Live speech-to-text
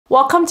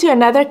Welcome to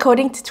another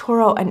coding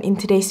tutorial, and in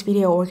today's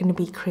video we're going to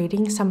be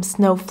creating some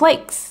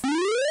snowflakes.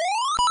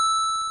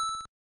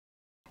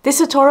 This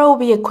tutorial will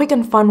be a quick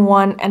and fun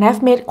one, and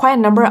I've made quite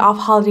a number of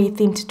holiday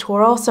themed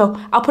tutorials, so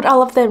I'll put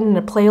all of them in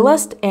a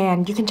playlist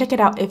and you can check it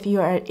out if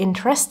you are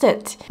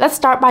interested. Let's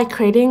start by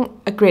creating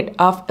a grid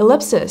of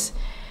ellipses.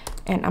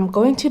 And I'm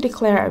going to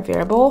declare a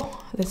variable.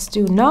 Let's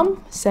do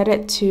num, set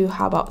it to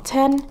how about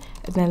 10,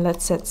 and then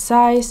let's set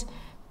size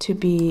to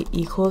be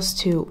equals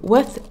to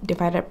width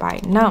divided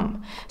by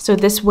num. So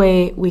this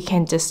way we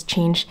can just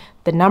change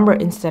the number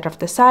instead of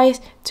the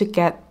size to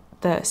get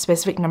the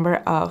specific number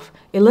of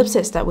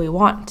ellipses that we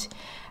want.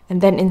 And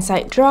then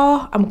inside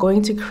draw, I'm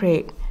going to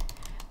create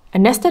a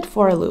nested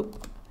for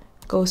loop.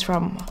 It goes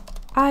from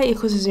I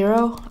equals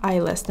 0, I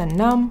less than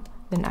num,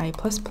 then I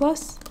plus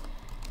plus.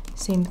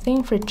 Same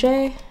thing for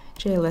j,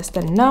 j less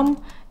than num,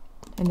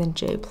 and then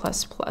j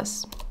plus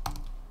plus.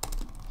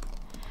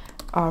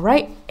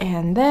 Alright,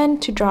 and then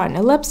to draw an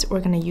ellipse, we're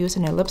going to use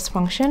an ellipse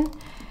function,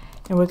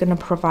 and we're going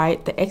to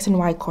provide the x and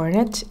y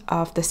coordinate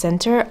of the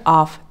center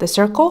of the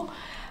circle.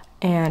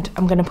 And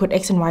I'm going to put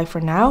x and y for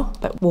now,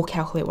 but we'll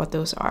calculate what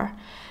those are.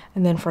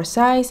 And then for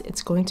size,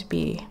 it's going to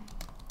be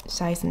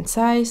size and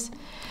size.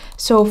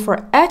 So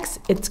for x,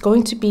 it's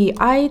going to be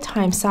I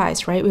times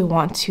size, right? We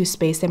want to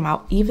space them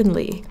out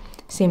evenly.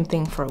 Same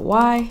thing for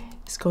y,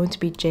 it's going to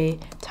be j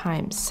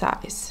times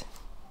size.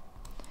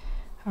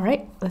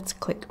 Alright, let's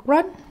click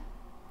run.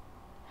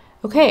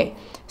 Okay,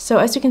 so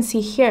as you can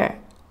see here,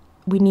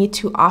 we need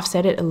to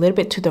offset it a little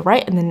bit to the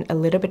right and then a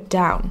little bit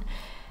down.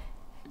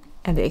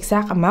 And the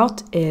exact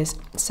amount is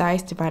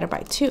size divided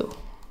by 2.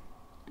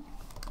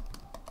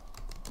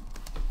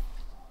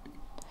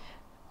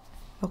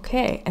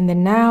 Okay, and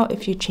then now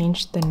if you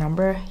change the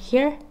number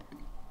here,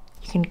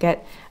 you can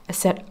get a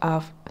set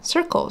of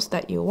circles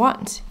that you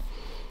want.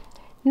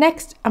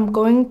 Next, I'm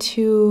going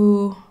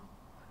to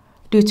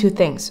do two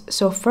things.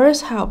 So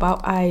first, how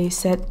about I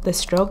set the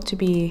stroke to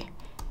be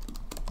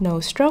no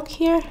stroke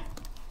here,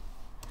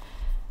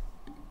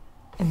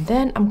 and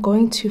then I'm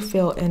going to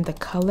fill in the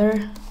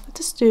color.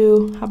 Let's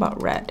do, how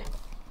about red?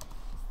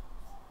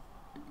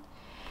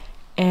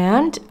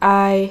 And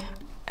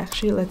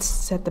let's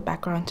set the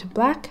background to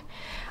black.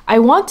 I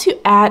want to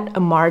add a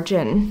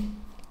margin,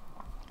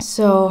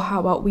 so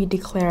how about we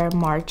declare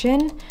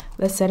margin?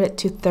 Let's set it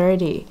to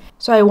 30.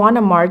 So I want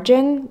a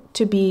margin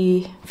to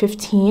be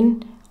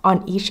 15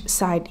 on each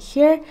side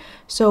here.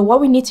 So what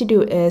we need to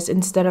do is,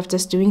 instead of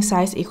just doing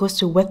size equals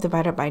to width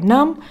divided by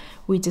num,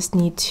 we just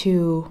need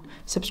to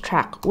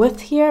subtract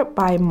width here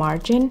by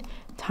margin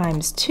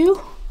times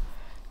 2.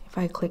 If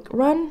I click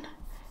run,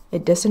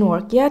 it doesn't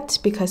work yet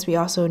because we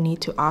also need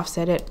to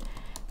offset it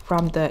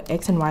from the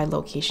x and y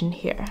location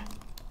here.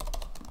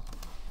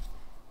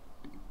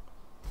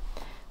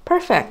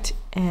 Perfect.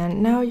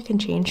 And now you can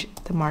change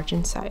the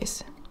margin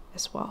size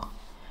as well.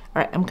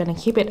 All right, I'm gonna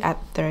keep it at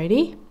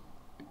 30.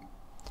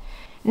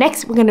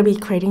 Next, we're going to be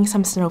creating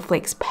some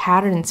snowflakes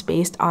patterns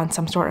based on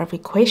some sort of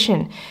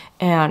equation.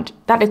 And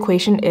that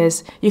equation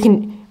is, you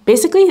can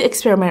basically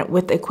experiment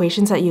with the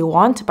equations that you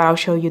want, but I'll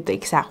show you the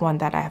exact one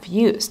that I have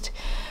used.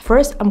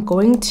 First, I'm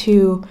going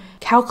to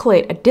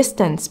calculate a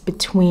distance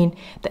between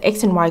the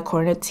x and y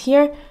coordinates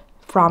here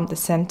from the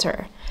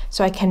center.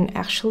 So I can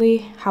actually,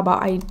 how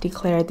about I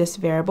declare this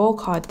variable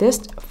called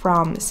dist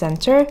from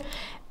center.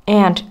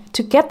 And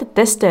to get the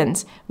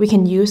distance, we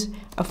can use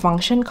a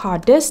function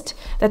called dist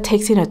that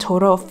takes in a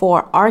total of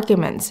 4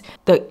 arguments,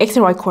 the x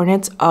and y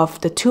coordinates of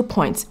the 2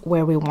 points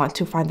where we want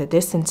to find the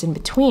distance in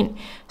between.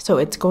 So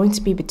it's going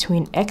to be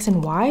between x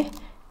and y,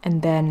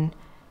 and then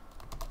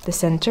the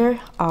center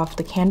of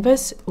the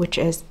canvas, which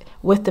is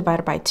width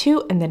divided by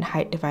 2, and then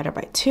height divided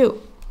by 2.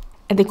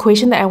 And the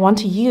equation that I want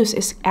to use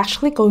is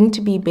actually going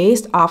to be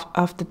based off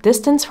of the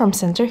distance from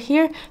center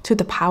here to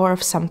the power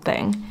of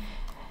something.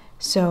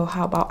 So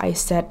how about I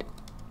set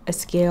a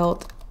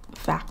scaled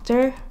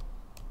factor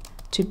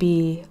to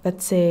be,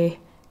 let's say,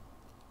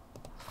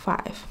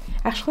 5.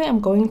 Actually, I'm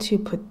going to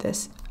put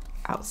this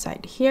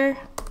outside here.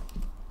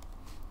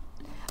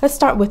 Let's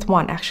start with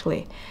 1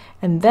 actually.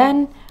 And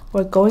then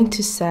we're going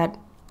to set,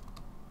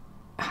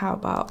 how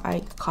about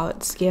I call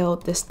it scale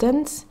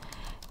distance.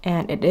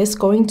 And it is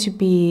going to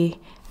be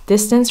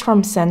distance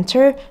from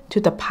center to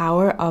the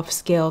power of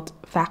scaled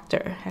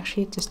factor.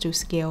 Actually, just do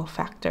scale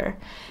factor.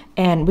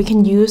 And we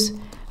can use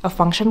a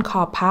function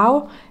called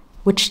pow,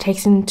 which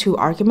takes in 2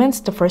 arguments.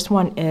 The first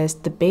one is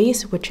the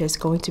base, which is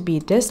going to be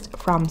dist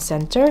from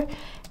center.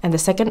 And the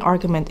second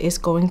argument is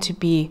going to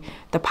be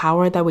the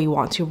power that we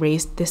want to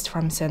raise dist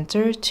from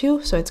center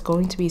to. So it's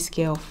going to be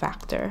scale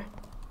factor.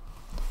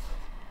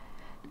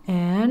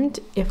 And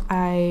if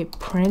I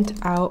print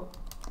out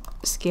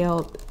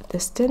scaled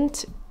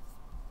distance,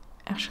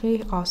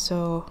 actually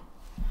also,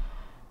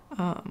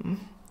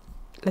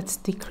 let's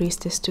decrease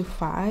this to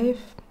 5.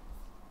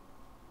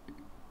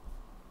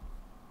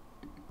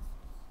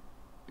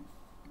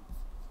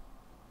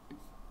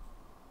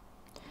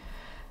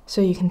 So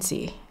you can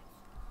see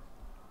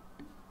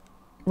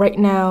right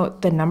now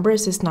the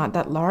numbers is not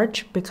that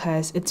large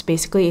because it's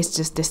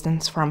just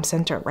distance from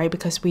center, right?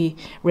 Because we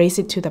raise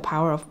it to the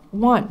power of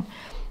 1.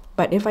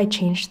 But if I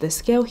change the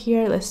scale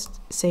here, let's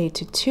say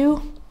to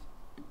 2,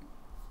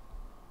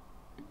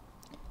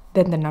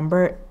 then the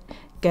number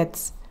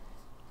gets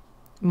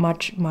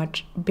much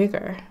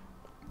bigger.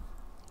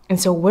 And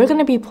so we're going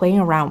to be playing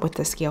around with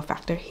the scale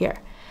factor here.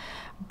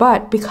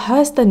 But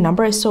because the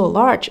number is so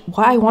large,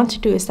 what I want to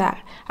do is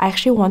that I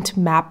actually want to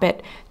map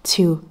it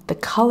to the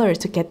color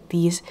to get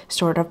these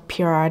sort of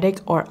periodic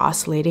or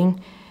oscillating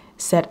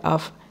set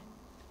of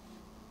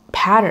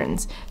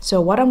patterns.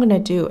 So what I'm going to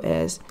do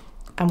is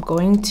I'm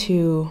going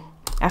to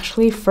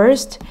actually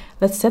first,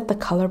 let's set the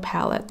color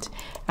palette.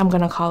 I'm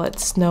going to call it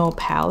Snow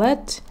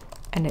Palette,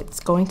 and it's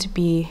going to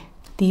be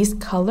these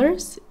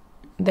colors.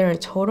 There are a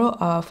total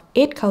of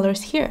 8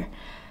 colors here.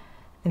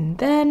 And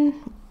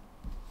then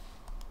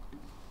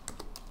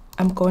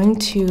I'm going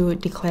to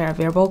declare a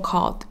variable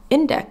called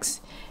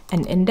index.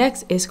 And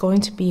index is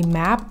going to be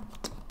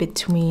mapped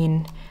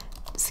between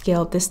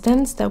scale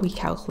distance that we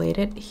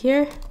calculated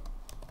here.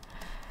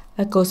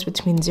 That goes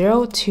between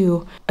 0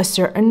 to a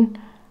certain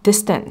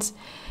distance.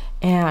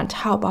 And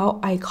how about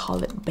I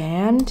call it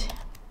band?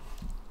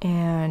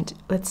 And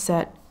let's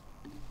set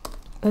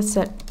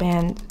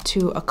band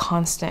to a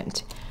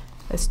constant.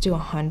 Let's do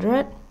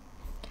 100.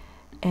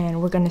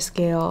 And we're going to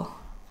scale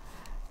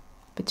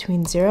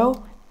between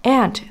 0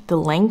 and the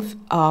length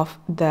of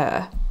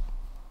the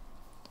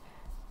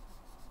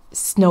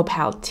snow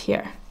palette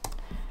here.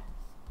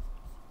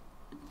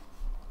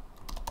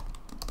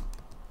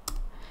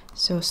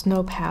 So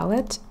snow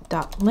palette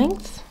dot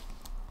length,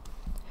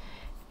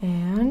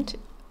 and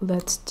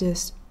let's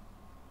just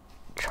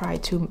try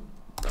to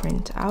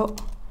print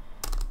out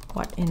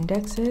what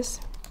index is.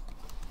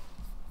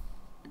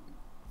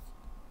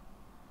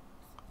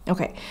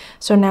 Okay,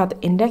 so now the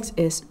index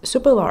is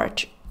super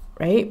large,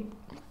 right?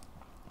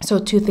 So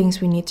 2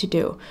 things we need to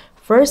do.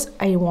 First,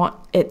 I want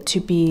it to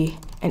be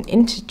an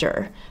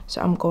integer.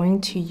 So I'm going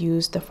to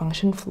use the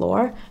function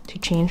floor to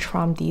change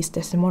from these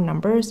decimal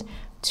numbers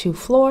to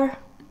floor,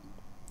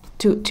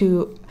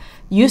 to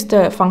use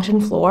the function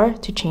floor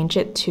to change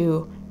it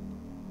to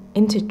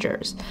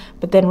integers.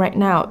 But then right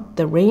now,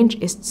 the range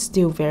is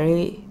still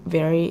very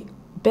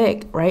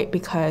big, right?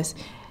 Because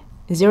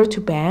 0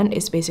 to band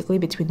is basically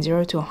between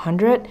 0 to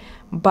 100,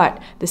 but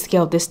the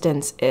scale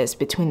distance is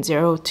between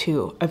 0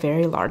 to a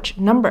very large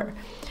number.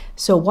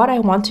 So what I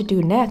want to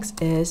do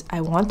next is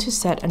I want to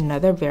set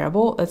another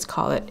variable. Let's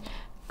call it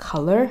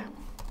color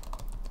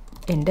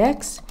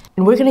index.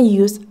 And we're going to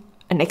use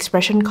an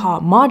expression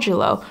called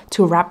modulo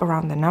to wrap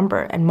around the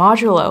number. And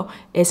modulo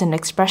is an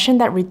expression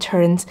that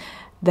returns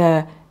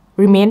the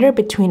remainder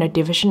between a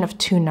division of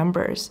 2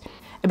 numbers.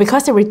 And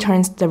because it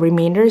returns the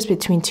remainders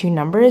between 2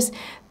 numbers,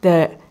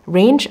 the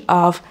range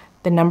of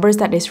the numbers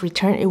that is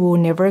returned, it will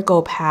never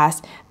go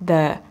past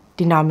the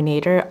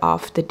denominator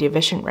of the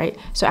division, right?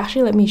 So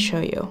actually, let me show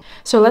you.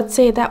 So let's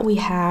say that we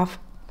have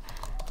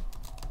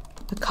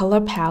the color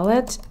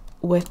palette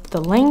with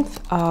the length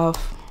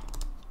of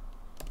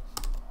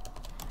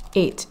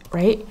 8,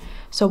 right?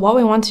 So what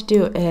we want to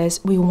do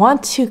is we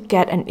want to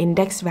get an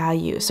index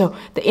value. So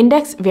the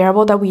index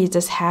variable that we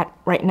just had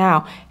right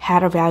now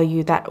had a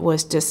value that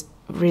was just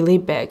really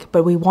big,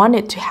 but we want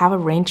it to have a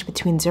range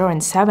between 0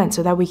 and 7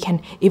 so that we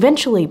can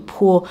eventually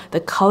pull the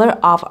color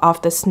off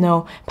of the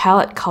snow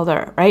palette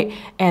color, right?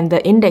 And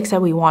the index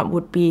that we want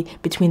would be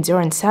between 0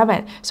 and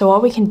 7. So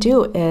what we can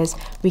do is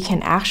we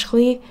can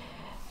actually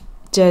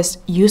just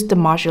use the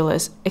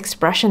modulus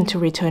expression to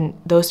return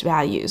those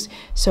values.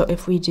 So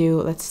if we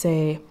do, let's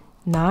say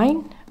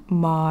 9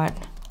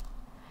 mod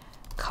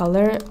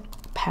color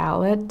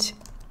palette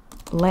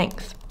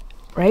length,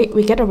 right?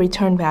 We get a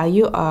return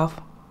value of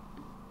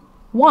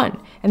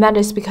 1, and that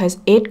is because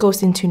 8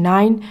 goes into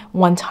 9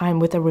 one time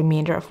with a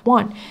remainder of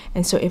 1.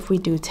 And so if we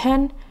do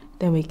 10,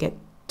 then we get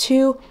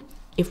 2.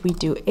 If we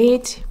do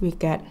 8, we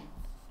get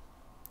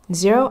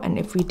 0, and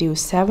if we do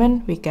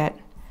 7, we get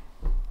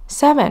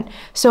 7.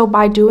 So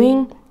by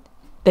doing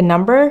the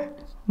number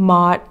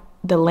mod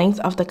the length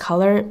of the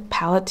color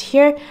palette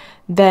here,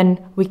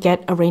 then we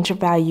get a range of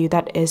value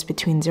that is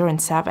between 0 and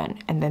 7,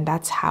 and then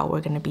that's how we're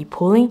going to be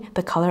pulling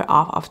the color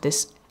off of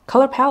this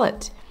color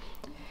palette.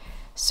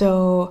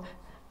 So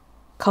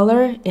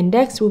color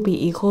index will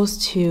be equals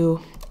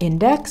to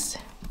index,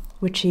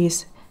 which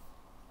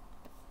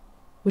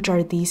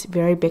are these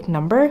very big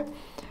number,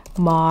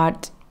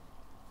 mod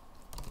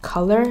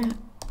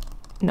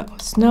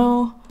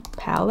snow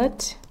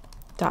palette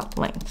dot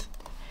length,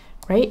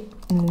 right?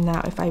 And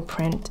now if I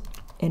print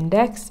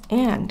index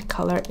and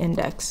color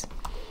index,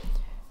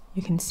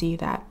 you can see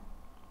that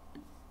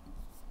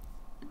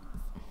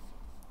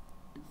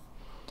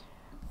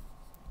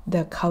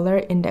the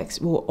color index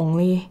will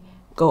only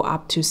go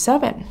up to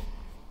 7.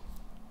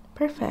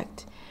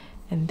 Perfect.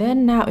 And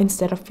then now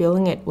instead of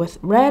filling it with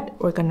red,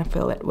 we're going to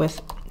fill it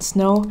with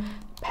snow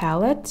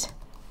palette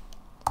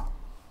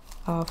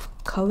of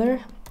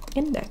color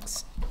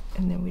index.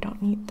 And then we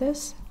don't need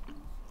this.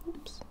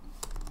 Oops.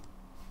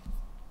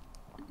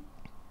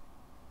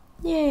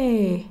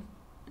 Yay.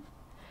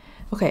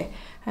 Okay,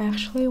 I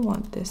actually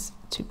want this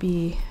to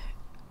be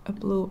a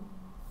blue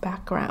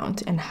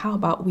background. And how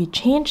about we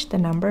change the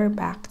number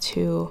back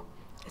to,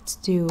 let's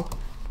do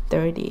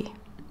 30.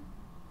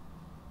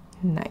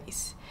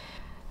 Nice.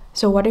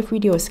 So what if we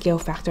do a scale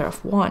factor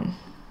of 1?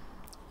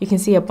 You can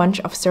see a bunch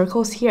of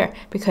circles here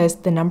because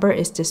the number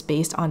is just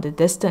based on the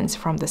distance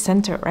from the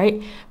center,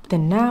 right? But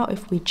then now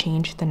if we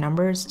change the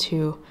numbers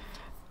to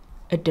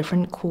a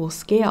different cool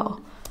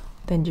scale,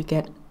 then you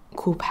get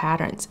cool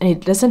patterns. And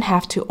it doesn't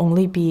have to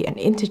only be an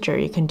integer.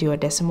 You can do a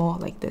decimal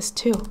like this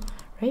too,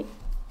 right?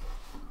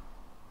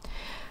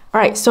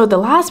 All right, so the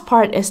last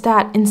part is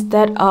that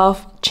instead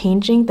of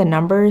changing the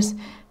numbers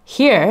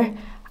here,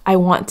 I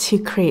want to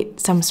create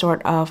some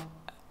sort of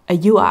a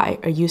UI,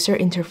 or user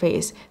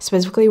interface.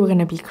 Specifically, we're going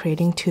to be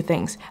creating two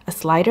things, a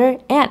slider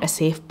and a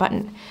save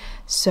button.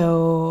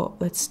 So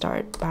let's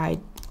start by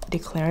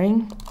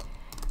declaring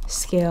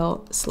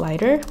scale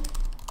slider.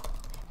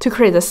 To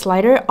create the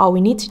slider, all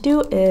we need to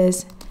do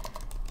is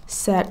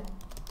set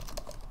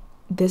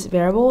this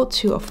variable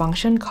to a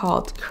function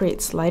called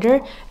create slider,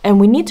 and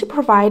we need to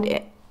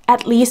provide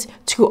at least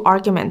two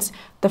arguments.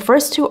 The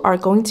first two are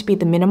going to be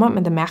the minimum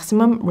and the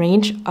maximum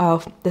range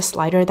of the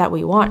slider that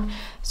we want.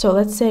 So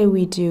let's say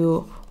we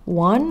do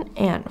 1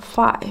 and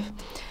 5,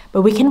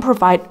 but we can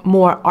provide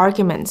more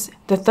arguments.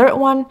 The third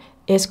one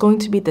is going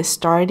to be the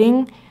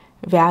starting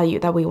value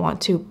that we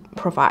want to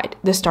provide.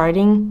 The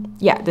starting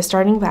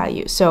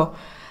value. So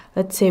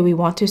let's say we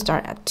want to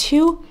start at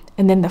 2,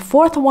 and then the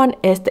fourth one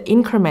is the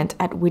increment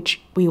at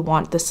which we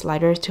want the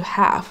slider to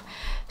have.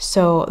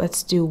 So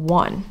let's do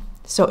 1.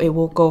 So it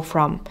will go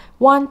from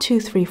 1,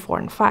 2, 3, 4,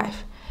 and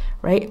 5,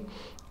 right?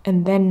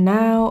 And then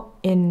now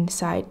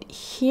inside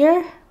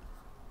here,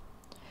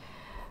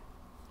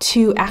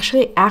 to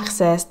actually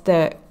access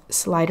the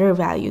slider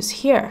values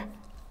here,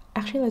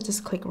 actually let's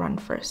just click run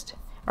first.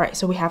 All right,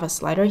 so we have a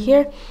slider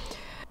here.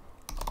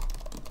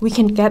 We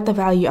can get the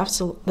value of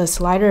the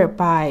slider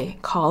by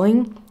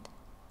calling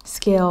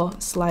scale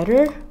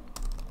slider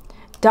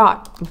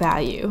dot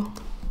value.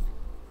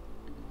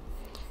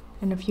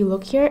 And if you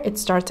look here, it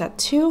starts at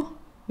 2.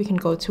 We can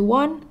go to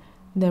 1,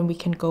 then we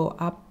can go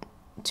up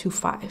to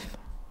 5,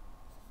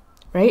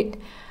 right?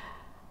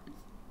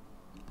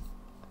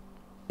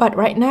 But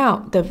right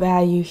now, the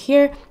value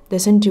here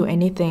doesn't do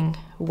anything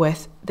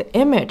with the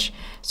image.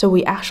 So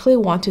we actually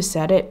want to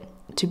set it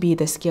to be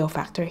the scale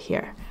factor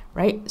here,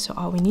 right? So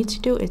all we need to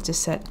do is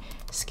just set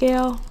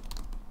scale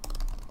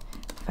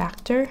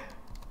factor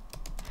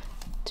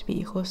to be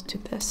equals to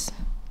this.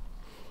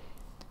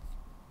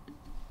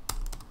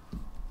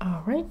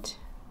 All right.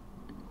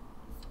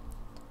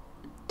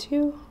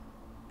 2.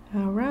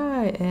 All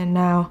right, and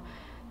now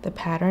the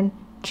pattern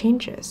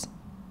changes.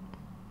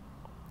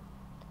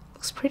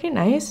 Looks pretty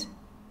nice.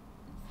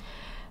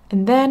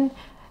 And then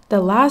the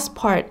last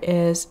part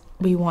is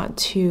we want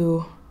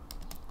to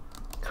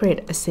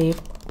create a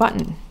save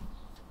button.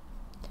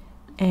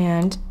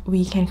 And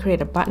we can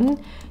create a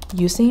button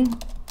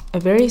using a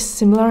very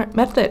similar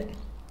method.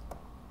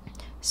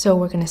 So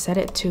we're going to set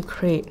it to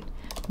create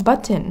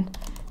button.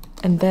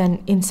 And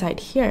then inside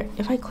here,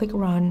 if I click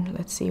run,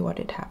 let's see what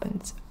it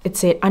happens. It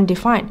said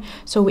undefined.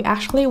 So we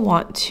actually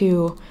want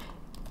to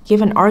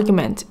give an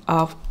argument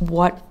of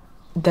what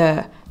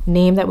the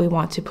name that we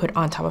want to put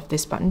on top of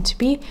this button to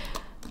be.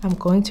 I'm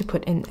going to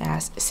put in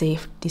as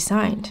save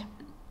designed.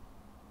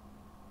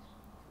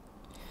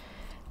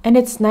 And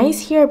it's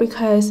nice here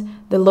because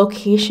the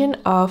location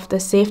of the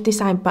save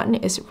design button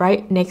is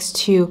right next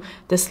to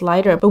the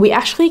slider, but we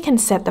actually can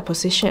set the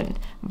position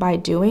by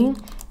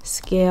doing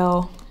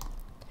scale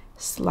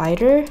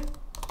slider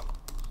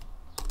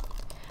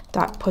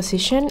dot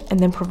position and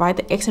then provide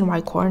the x and y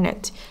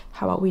coordinate.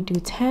 How about we do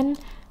 10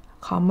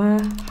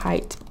 comma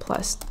height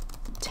plus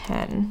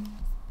 10.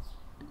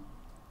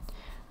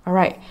 All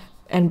right,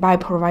 and by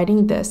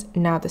providing this,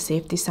 now the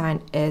save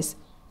design is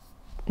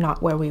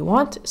not where we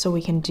want, so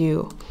we can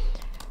do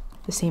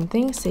the same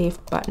thing,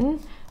 save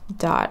button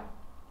dot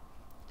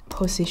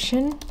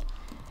position,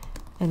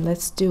 and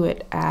let's do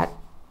it at,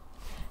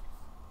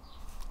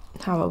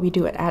 how about we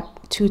do it at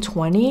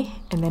 220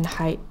 and then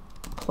height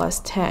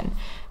plus 10.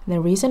 And the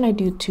reason I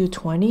do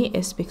 220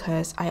 is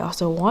because I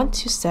also want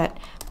to set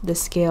the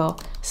scale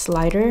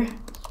slider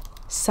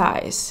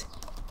size,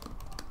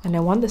 and I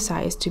want the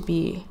size to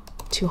be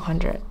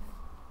 200.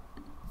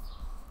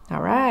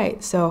 All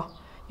right, so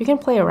you can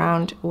play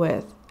around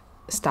with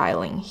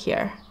styling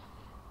here.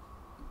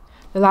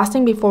 The last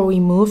thing before we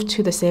move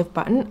to the save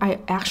button, I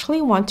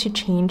actually want to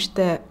change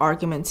the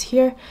arguments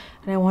here,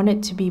 and I want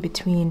it to be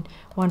between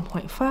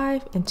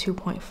 1.5 and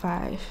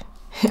 2.5.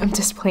 I'm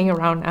just playing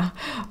around now,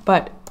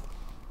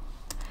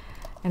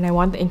 and I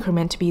want the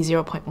increment to be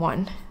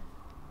 0.1.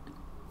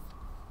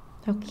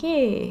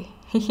 Okay.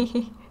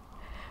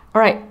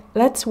 All right,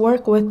 let's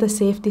work with the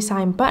save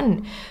design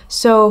button.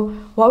 So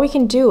what we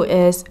can do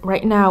is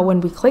right now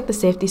when we click the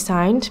save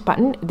design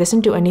button, it doesn't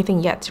do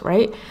anything yet,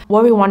 right?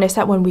 What we want is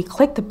that when we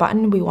click the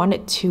button, we want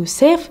it to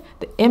save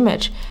the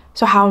image.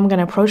 So how I'm going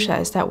to approach that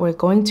is that we're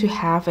going to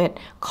have it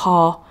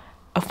call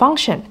a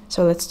function.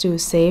 So let's do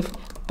save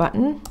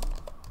button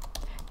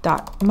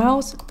dot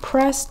mouse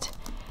pressed,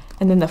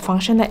 and then the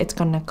function that it's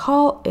gonna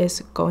call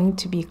is going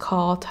to be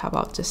called, how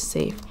about just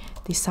save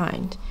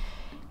designed.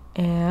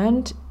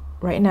 And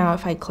right now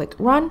if I click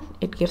run,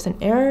 it gives an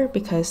error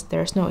because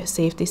there's no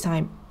save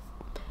design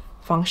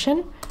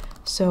function.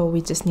 So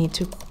we just need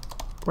to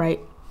write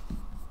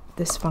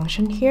this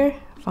function here,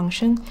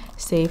 function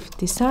save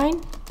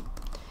design.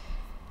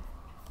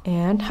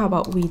 And how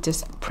about we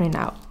just print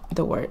out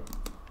the word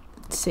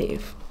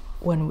save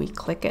when we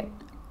click it,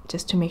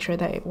 just to make sure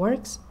that it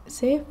works.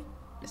 Save,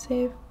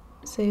 save,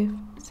 save,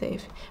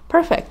 save.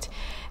 Perfect.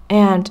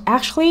 And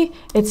actually,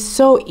 it's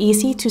so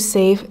easy to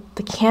save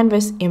the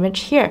canvas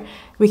image here.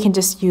 We can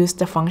just use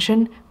the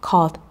function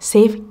called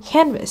save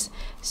canvas.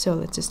 So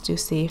let's just do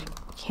save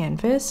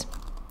canvas.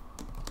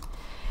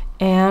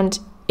 And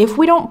if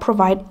we don't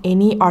provide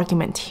any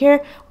argument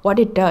here, what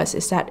it does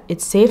is that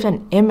it saves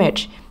an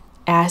image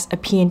as a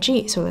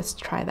PNG. So let's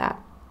try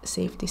that.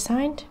 Save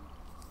designed.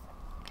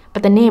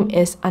 But the name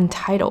is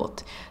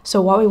untitled.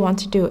 So what we want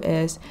to do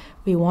is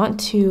we want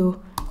to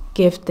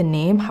give the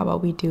name. How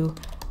about we do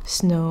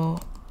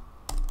snowflake?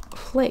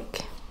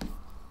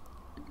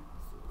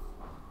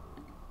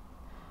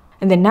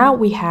 And then now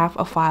we have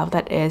a file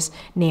that is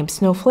named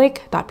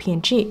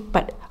snowflake.png.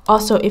 But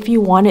also if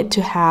you wanted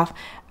to have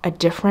a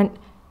different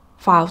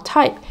file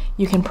type,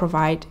 you can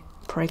provide,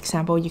 for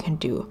example, you can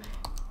do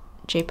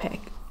JPEG.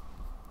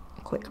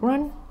 Click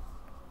run.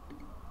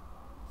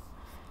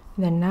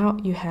 And then now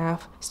you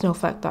have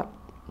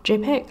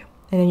snowflake.jpg.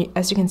 And then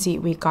as you can see,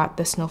 we got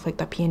the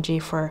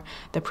snowflake.png for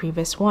the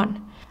previous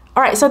one.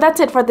 All right, so that's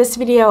it for this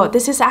video.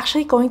 This is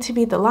actually going to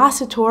be the last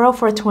tutorial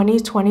for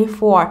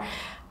 2024.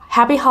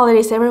 Happy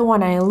holidays,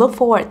 everyone, and I look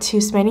forward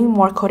to spending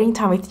more coding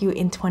time with you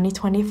in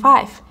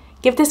 2025.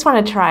 Give this one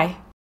a try.